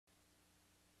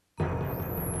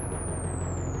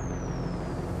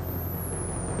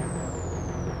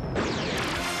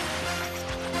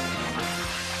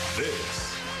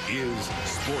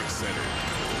Sportscenter.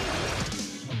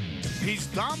 He's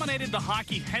dominated the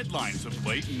hockey headlines of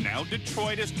late, and now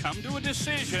Detroit has come to a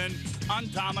decision on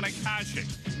Dominik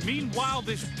Hasek. Meanwhile,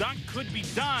 this duck could be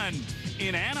done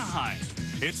in Anaheim.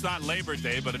 It's not Labor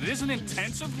Day, but it is an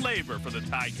intensive labor for the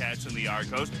Ticats and the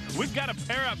Argos. We've got a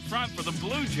pair up front for the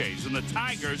Blue Jays and the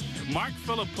Tigers. Mark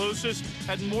Philippoussis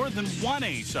had more than one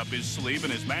ace up his sleeve in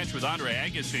his match with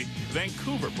Onrait.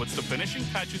 Vancouver puts the finishing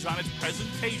touches on its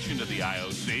presentation to the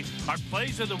IOC. Our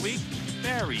plays of the week,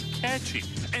 very catchy.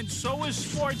 And so is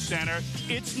SportsCenter.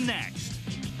 It's next.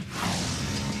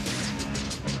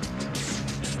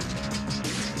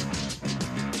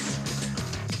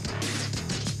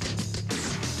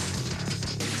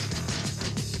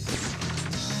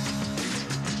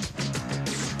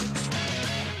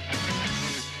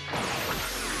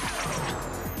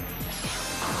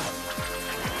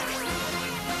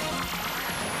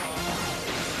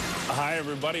 Hi,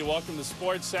 everybody. Welcome to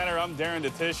SportsCenter. I'm Darren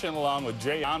Dutchyshen along with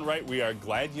Jay Onrait. We are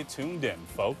glad you tuned in,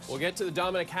 folks. We'll get to the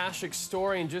Dominik Hasek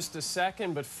story in just a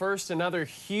second, but first, another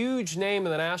huge name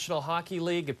in the National Hockey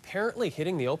League apparently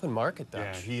hitting the open market, Dutch.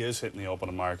 Yeah, he is hitting the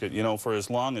open market. You know, for as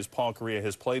long as Paul Kariya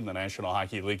has played in the National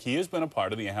Hockey League, he has been a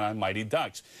part of the Anaheim Mighty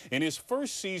Ducks. In his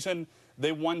first season,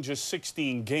 they won just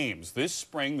 16 games. This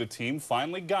spring, the team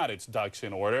finally got its ducks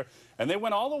in order, and they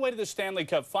went all the way to the Stanley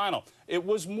Cup final. It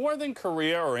was more than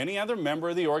Kariya or any other member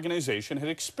of the organization had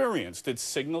experienced. It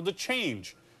signaled a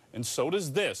change, and so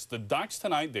does this. The Ducks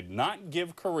tonight did not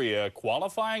give Kariya a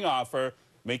qualifying offer,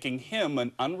 making him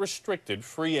an unrestricted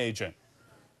free agent.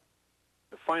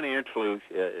 Financially,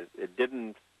 it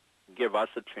didn't give us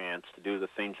a chance to do the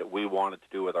things that we wanted to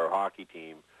do with our hockey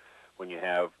team when you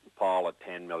have Paul at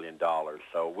 $10 million.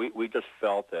 So we just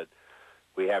felt that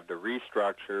we have to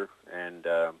restructure and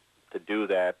to do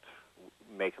that,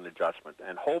 make an adjustment.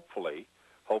 And hopefully,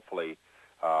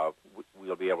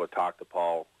 we'll be able to talk to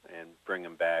Paul and bring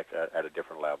him back at a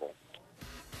different level.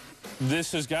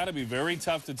 This has got to be very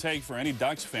tough to take for any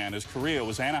Ducks fan, as Kariya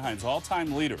was Anaheim's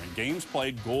all-time leader in games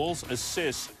played, goals,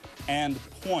 assists, and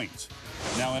points.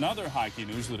 Now, in other hockey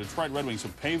news, the Detroit Red Wings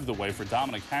have paved the way for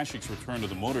Dominik Hasek's return to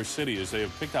the Motor City as they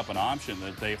have picked up an option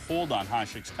that they hold on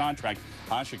Hasek's contract.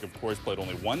 Hasek, of course, played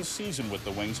only one season with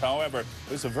the Wings. However,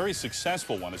 it was a very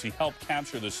successful one as he helped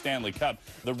capture the Stanley Cup.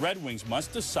 The Red Wings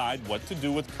must decide what to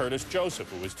do with Curtis Joseph,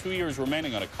 who has 2 years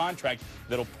remaining on a contract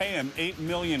that'll pay him $8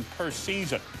 million per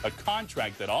season, a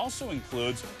contract that also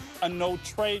includes a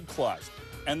no-trade clause.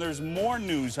 And there's more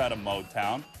news out of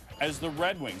Motown, as the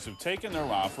Red Wings have taken their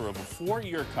offer of a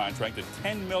 4-year contract at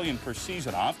 $10 million per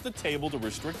season off the table to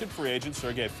restricted free agent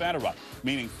Sergei Fedorov,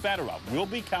 meaning Fedorov will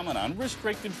become an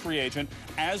unrestricted free agent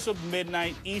as of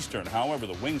midnight Eastern. However,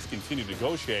 the Wings continue to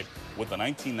negotiate with the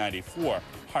 1994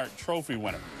 Hart Trophy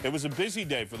winner. It was a busy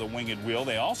day for the Winged Wheel.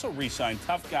 They also re-signed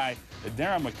tough guy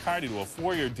Darren McCarty to a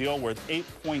 4-year deal worth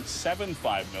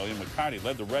 $8.75 million. McCarty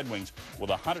led the Red Wings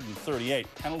with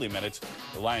 138 penalty minutes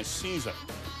last season.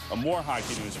 More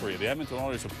hockey news for you. The Edmonton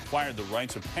Oilers have acquired the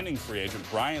rights of pending free agent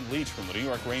Brian Leetch from the New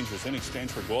York Rangers in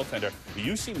exchange for goaltender, the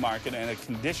UC market, and a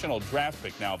conditional draft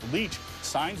pick. Now, if Leetch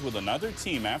signs with another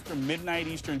team after midnight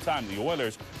Eastern time, the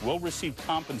Oilers will receive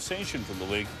compensation from the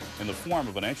league in the form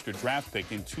of an extra draft pick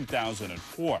in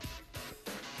 2004.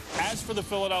 As for the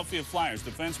Philadelphia Flyers,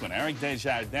 defenseman Eric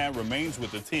Desjardins remains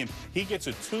with the team. He gets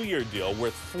a 2-year deal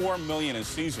worth $4 million a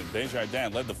season.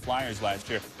 Desjardins led the Flyers last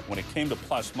year when it came to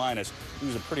plus-minus. He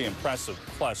was a pretty impressive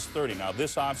 +30. Now,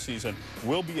 this offseason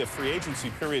will be a free agency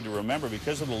period to remember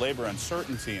because of the labor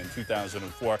uncertainty in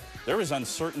 2004. There is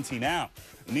uncertainty now.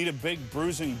 Need a big,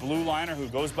 bruising blue liner who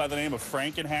goes by the name of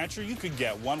Frankenhatcher? You could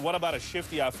get one. What about a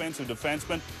shifty offensive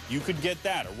defenseman? You could get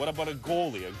that. Or what about a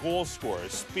goalie, a goal scorer, a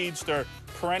speedster,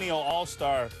 perennial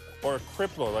all-star, or a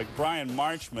crippler like Brian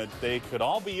Marchment? They could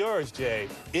all be yours, Jay,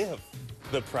 if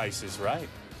the price is right.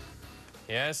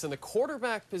 Yes, and the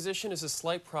quarterback position is a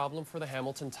slight problem for the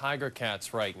Hamilton Tiger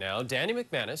Cats right now. Danny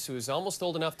McManus, who is almost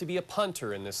old enough to be a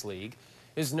punter in this league,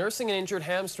 is nursing an injured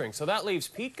hamstring. So that leaves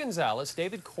Pete Gonzalez,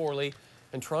 David Corley,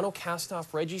 and Toronto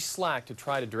castoff Reggie Slack to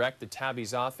try to direct the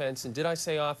Tabbies offense. And did I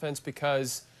say offense?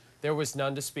 Because there was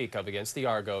none to speak of against the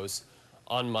Argos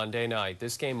on Monday night.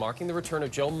 This game marking the return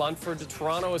of Joe Munford to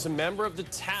Toronto as a member of the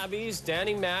Tabbies.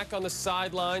 Danny Mack on the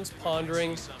sidelines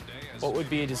pondering what would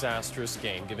be a disastrous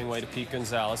game, giving way to Pete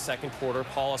Gonzalez. Second quarter,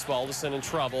 Paul Oswaldison in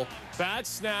trouble. Bad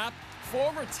snap.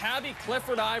 Former Tabby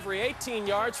Clifford Ivory, 18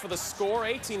 yards for the score,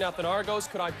 18-0 Argos.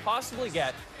 Could I possibly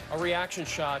get a reaction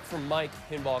shot from Mike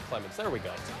Pinball Clemens? There we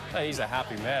go. He's a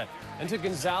happy man. And to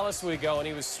Gonzalez we go, and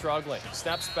he was struggling.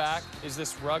 Steps back. Is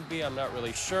this rugby? I'm not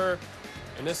really sure.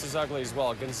 And this is ugly as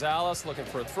well. Gonzalez looking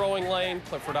for a throwing lane.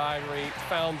 Clifford Ivory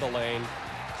found the lane.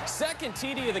 Second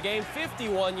TD of the game,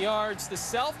 51 yards. The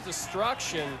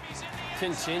self-destruction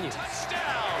continues.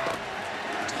 Touchdown!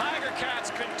 Tiger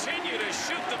Cats continue to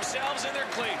shoot themselves in their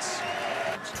cleats.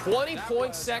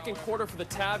 20-point second quarter for the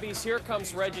Tabbies. Here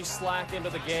comes Reggie Slack into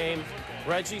the game.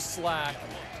 Reggie Slack,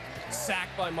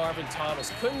 sacked by Marvin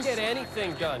Thomas. Couldn't get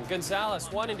anything done.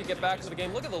 Gonzalez wanting to get back to the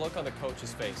game. Look at the look on the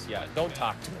coach's face. Yeah, don't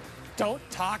talk to me. Don't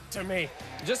talk to me.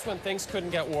 Just when things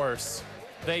couldn't get worse,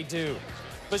 they do.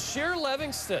 Bashir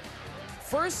Livingston,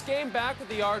 first game back with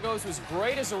the Argos, was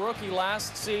great as a rookie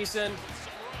last season.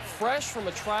 Fresh from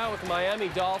a trial with the Miami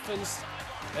Dolphins.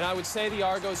 And I would say the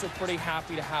Argos are pretty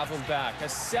happy to have him back. A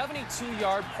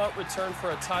 72-yard punt return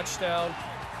for a touchdown.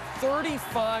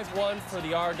 35-1 for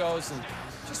the Argos. And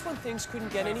just when things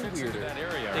couldn't get any weirder. That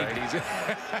area,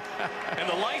 right? And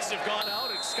the lights have gone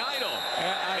out at Skydo.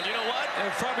 And you know what?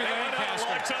 Probably they went out a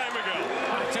long time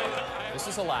ago. This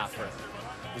is a laugher.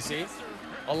 You see?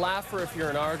 A laugher if you're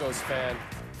an Argos fan.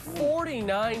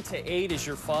 49-8 is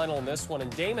your final in this one.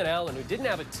 And Damon Allen, who didn't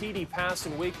have a TD pass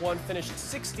in week one, finished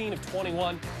 16 of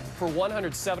 21 for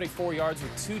 174 yards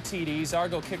with 2 TDs.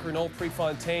 Argo kicker Noel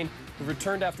Prefontaine, who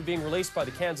returned after being released by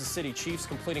the Kansas City Chiefs,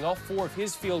 completing all 4 of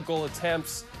his field goal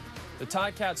attempts. The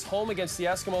Ticats home against the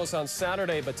Eskimos on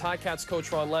Saturday, but Ticats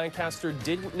coach Ron Lancaster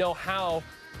didn't know how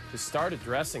to start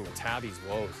addressing the Tabbies'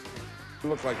 woes. It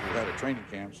looks like we had a training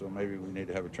camp, so maybe we need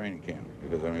to have a training camp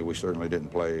because, I mean, we certainly didn't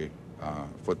play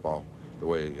football the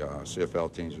way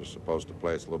CFL teams are supposed to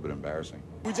play. It's a little bit embarrassing.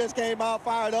 We just came out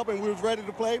fired up and we was ready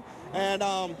to play. And,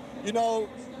 you know,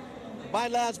 by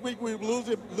last week we were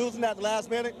losing at the last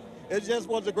minute. It just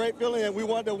was a great feeling, and we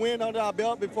wanted to win under our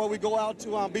belt before we go out to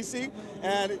BC.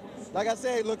 And like I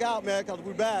say, look out, man, because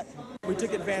we're back. We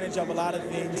took advantage of a lot of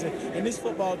things, and this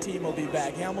football team will be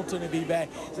back. Hamilton will be back.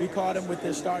 We caught them with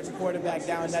their starting quarterback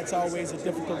down. That's always a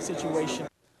difficult situation.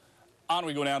 On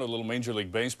we go now to a little Major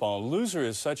League Baseball. Loser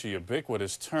is such a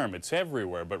ubiquitous term. It's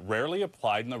everywhere, but rarely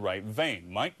applied in the right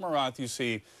vein. Mike Morath, you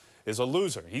see, is a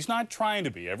loser. He's not trying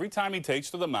to be. Every time he takes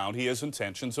to the mound, he has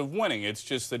intentions of winning. It's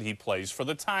just that he plays for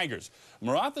the Tigers.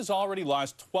 Morath has already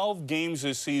lost 12 games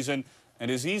this season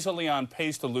and is easily on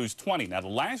pace to lose 20. Now, the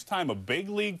last time a big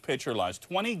league pitcher lost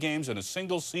 20 games in a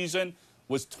single season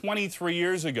was 23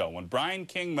 years ago when Brian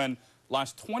Kingman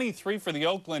lost 23 for the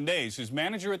Oakland A's. His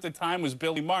manager at the time was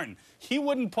Billy Martin. He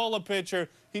wouldn't pull a pitcher.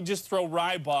 He'd just throw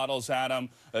rye bottles at him.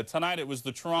 Tonight it was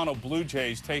the Toronto Blue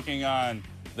Jays taking on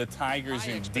the Tigers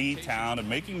in D-Town. And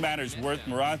making matters worse,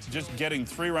 Morath just getting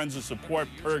 3 runs of support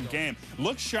per game.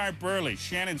 Look sharp early.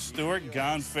 Shannon Stewart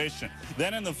gone fishing.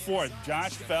 Then in the 4th,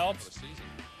 Josh Phelps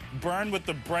burned with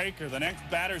the breaker. The next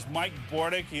batter's Mike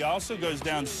Bordick. He also goes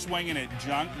down swinging at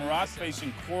junk. Morath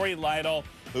facing Corey Lytle,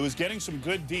 who is getting some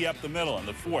good D up the middle in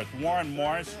the 4th. Warren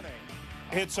Morris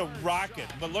hits a rocket.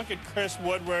 But look at Chris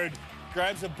Woodward.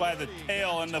 Grabs it by the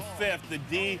tail in the 5th. The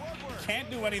D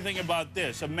can't do anything about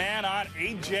this. A man on,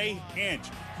 A.J. Hinch.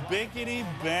 Biggity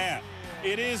bam.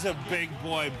 It is a big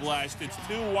boy blast. It's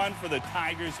 2-1 for the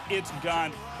Tigers. It's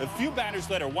gone. A few batters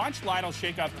later, watch Lionel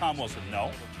shake off Tom Wilson.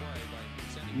 No.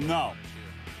 No.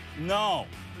 No.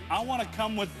 I want to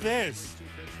come with this.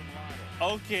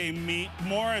 Okay, meat.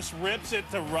 Morris rips it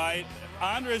to right.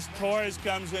 Andres Torres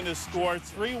comes in to score.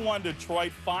 3-1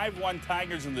 Detroit, 5-1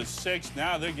 Tigers in the 6th.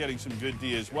 Now they're getting some good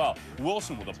D as well.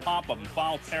 Wilson with a pop-up in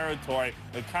foul territory.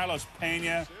 Carlos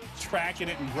Pena tracking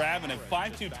it and grabbing it.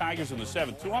 5-2 Tigers in the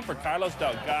 7th. 2-1 for Carlos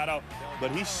Delgado,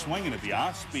 but he's swinging at the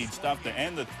off-speed stuff to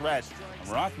end the threat.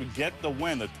 Morath would get the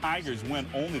win. The Tigers win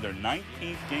only their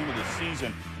 19th game of the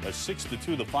season, a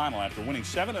 6-2 the final after winning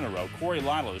 7 in a row. Corey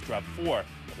Lytle has dropped 4 of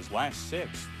his last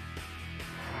 6.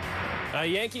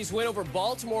 Yankees win over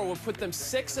Baltimore will put them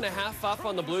 6.5 up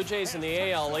on the Blue Jays in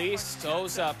the AL East.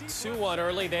 O's up 2-1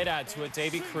 early. They'd add to it.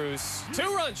 Davy Cruz,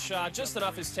 2-run shot, just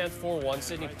enough. His 10th 4-1.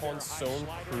 Sidney Ponson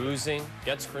cruising,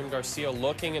 gets Krim Garcia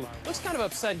looking and looks kind of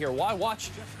upset here. Why?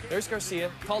 Watch. There's Garcia,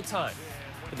 called time.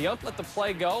 But the ump let the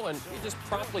play go, and he just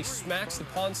promptly smacks the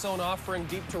Ponson offering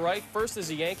deep to right. First as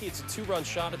a Yankee, it's a 2-run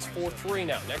shot. It's 4-3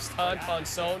 now. Next time,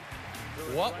 Ponson.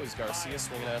 What was Garcia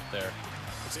swinging at there?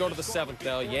 Let's go to the 7th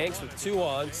now. Yanks with 2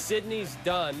 on. Sidney's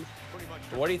done.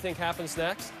 What do you think happens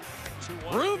next?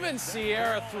 Ruben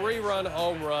Sierra, 3-run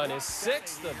home run, his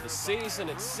 6th of the season.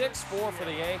 It's 6-4 for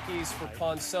the Yankees. For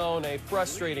Ponson, a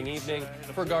frustrating evening.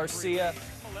 For Garcia,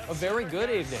 a very good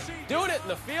evening. Doing it in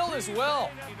the field as well.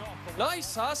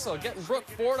 Nice hustle, getting Brooke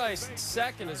Fordyce in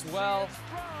 2nd as well.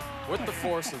 With the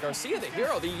force, and Garcia the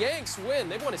hero. The Yanks win.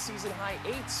 They've won a season-high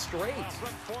 8 straight.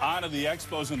 On to the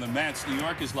Expos and the Mets. New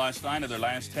York has lost 9 of their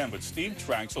last 10, but Steve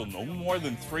Trachsel, no more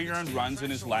than 3 earned runs in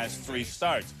his last 3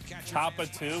 starts. Chapa,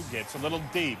 2, gets a little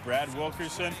deep. Brad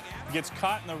Wilkerson gets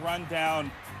caught in the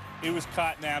rundown He was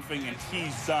caught napping, and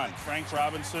he's done. Frank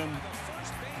Robinson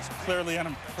is clearly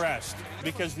unimpressed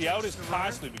because the out is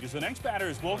costly, because the next batter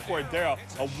is Will Cordero,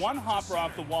 a one-hopper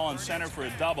off the wall in center for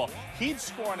a double. He'd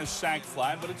score on a sac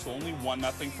fly, but it's only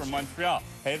 1-0 for Montreal.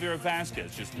 Javier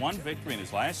Vasquez, just one victory in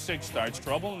his last 6 starts,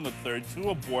 trouble in the third, 2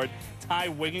 aboard. Ty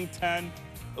Wigington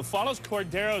follows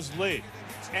Cordero's lead.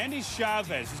 Andy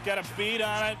Chavez has got a beat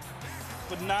on it,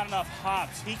 but not enough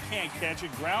hops. He can't catch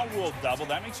it. Ground rule double.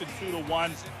 That makes it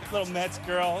 2-1. Little Mets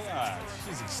girl,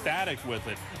 she's ecstatic with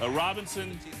it.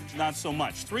 Robinson, not so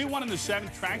much. 3-1 in the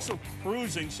 7th. Traxel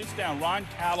cruising. Sits down Ron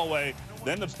Callaway.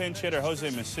 Then the pinch hitter, Jose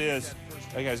Macias.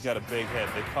 That guy's got a big head.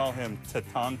 They call him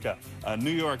Tatanka.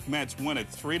 New York Mets win it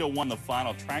 3-1 the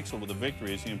final. Traxel with a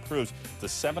victory as he improves to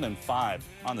 7-5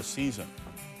 on the season.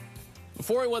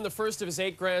 Before he won the first of his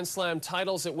 8 Grand Slam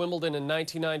titles at Wimbledon in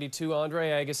 1992,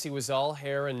 Onrait Agassi was all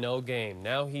hair and no game.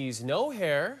 Now he's no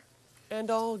hair and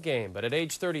all game. But at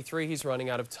age 33, he's running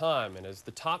out of time. And as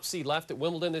the top seed left at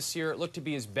Wimbledon this year, it looked to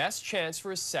be his best chance for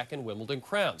his 2nd Wimbledon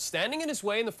crown. Standing in his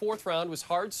way in the 4th round was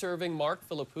hard-serving Mark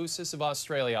Philippoussis of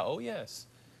Australia. Oh, yes,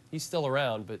 he's still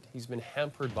around, but he's been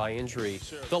hampered by injury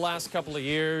the last couple of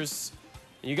years.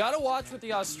 You got to watch with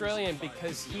the Australian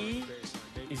because he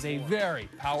is a very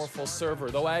powerful server.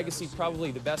 Though Agassi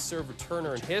probably the best serve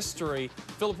returner in history,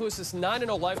 Philippoussis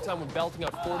 9-0 lifetime when belting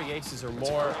out 40 aces or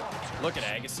more. Look at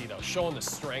Agassi, though, showing the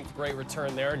strength. Great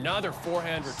return there. Another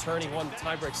forehand return. He won the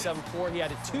tiebreak 7-4. He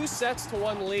added 2 sets to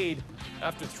 1 lead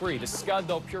after 3. The scud,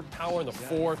 though, pure power in the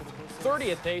 4th.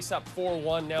 30th ace up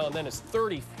 4-1 now, and then his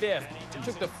 35th.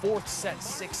 Took the 4th set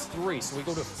 6-3. So we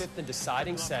go to a 5th and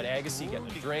deciding set. Agassi getting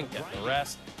the drink, getting the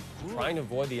rest, trying to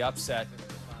avoid the upset.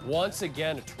 Once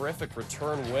again, a terrific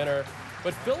return winner.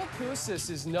 But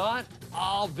Philippoussis is not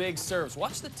all big serves.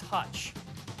 Watch the touch.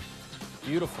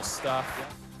 Beautiful stuff.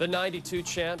 The 92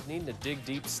 champ needing to dig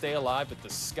deep, stay alive, but the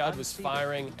scud was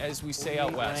firing, as we say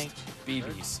out west,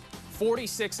 BBs.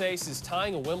 46 aces,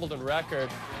 tying a Wimbledon record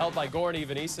held by Goran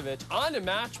Ivanisevic. On to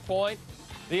match point.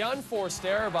 The unforced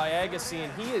error by Agassi,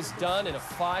 and he is done in a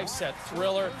 5-set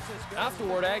thriller.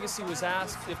 Afterward, Agassi was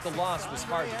asked if the loss was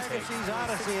hard to take.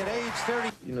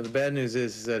 You know, the bad news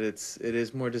is that it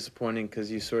is more disappointing because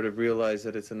you sort of realize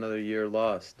that it's another year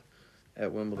lost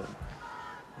at Wimbledon.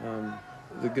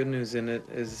 The good news in it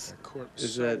is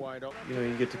that, you know,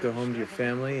 you get to go home to your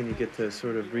family and you get to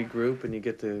sort of regroup and you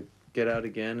get to get out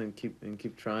again and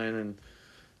keep trying and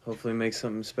hopefully make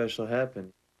something special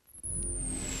happen.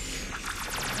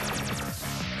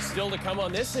 Still to come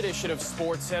on this edition of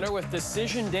SportsCenter, with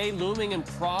decision day looming in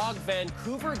Prague,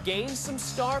 Vancouver gains some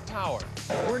star power.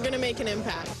 We're going to make an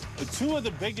impact. 2 of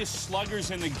the biggest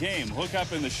sluggers in the game hook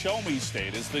up in the Show Me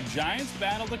State as the Giants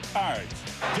battle the Cards.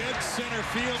 Dead center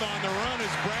field on the run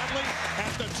is Bradley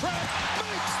at the track,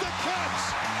 makes the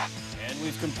catch. And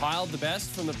we've compiled the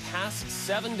best from the past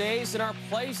 7 days in our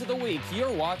Plays of the Week.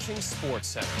 You're watching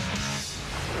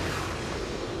SportsCenter.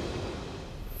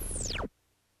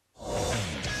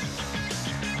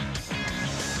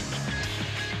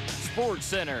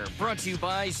 SportsCenter, brought to you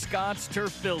by Scott's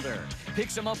Turf Builder. Pick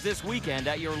some up this weekend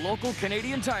at your local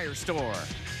Canadian Tire store.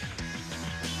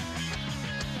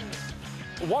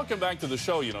 Welcome back to the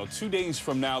show. You know, 2 days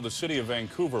from now, the city of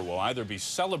Vancouver will either be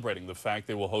celebrating the fact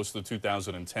they will host the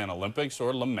 2010 Olympics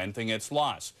or lamenting its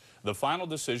loss. The final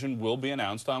decision will be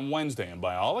announced on Wednesday, and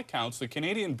by all accounts, the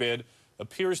Canadian bid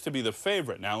appears to be the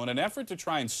favorite. Now, in an effort to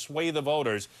try and sway the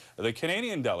voters, the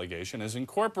Canadian delegation has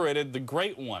incorporated the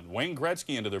Great One, Wayne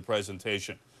Gretzky, into their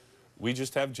presentation. We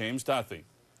just have James Duthie.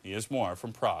 He has more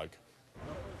from Prague.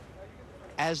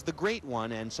 As the Great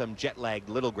One and some jet-lagged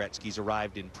little Gretzkys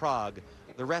arrived in Prague,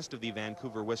 the rest of the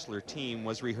Vancouver Whistler team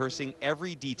was rehearsing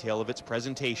every detail of its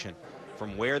presentation,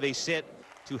 from where they sit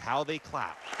to how they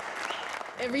clap.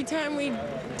 Every time we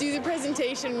do the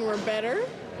presentation, we're better.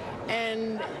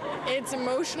 And it's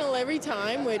emotional every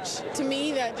time, which to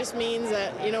me that just means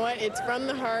that, you know what, it's from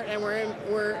the heart and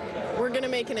we're going to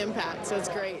make an impact, so it's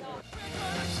great.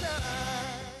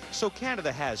 So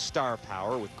Canada has star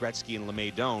power with Gretzky and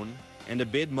LeMaidon, and a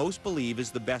bid most believe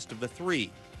is the best of the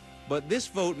 3. But this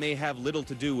vote may have little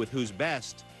to do with who's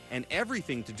best and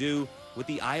everything to do with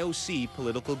the IOC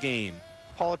political game.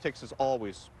 Politics is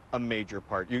always a major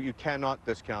part. You cannot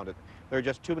discount it. There are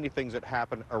just too many things that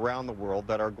happen around the world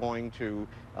that are going to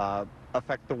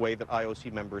affect the way that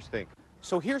IOC members think.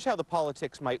 So here's how the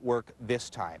politics might work this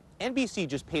time. NBC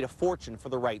just paid a fortune for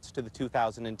the rights to the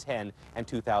 2010 and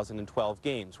 2012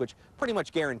 games, which pretty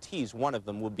much guarantees one of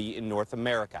them will be in North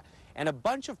America. And a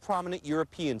bunch of prominent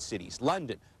European cities,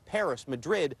 London, Paris,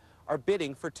 Madrid, are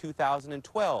bidding for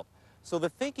 2012. So the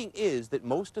thinking is that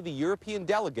most of the European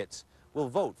delegates will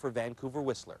vote for Vancouver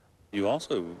Whistler. You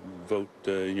also vote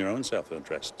in your own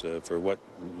self-interest for what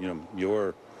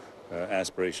your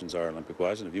aspirations are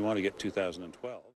Olympic-wise, and if you want to get 2012.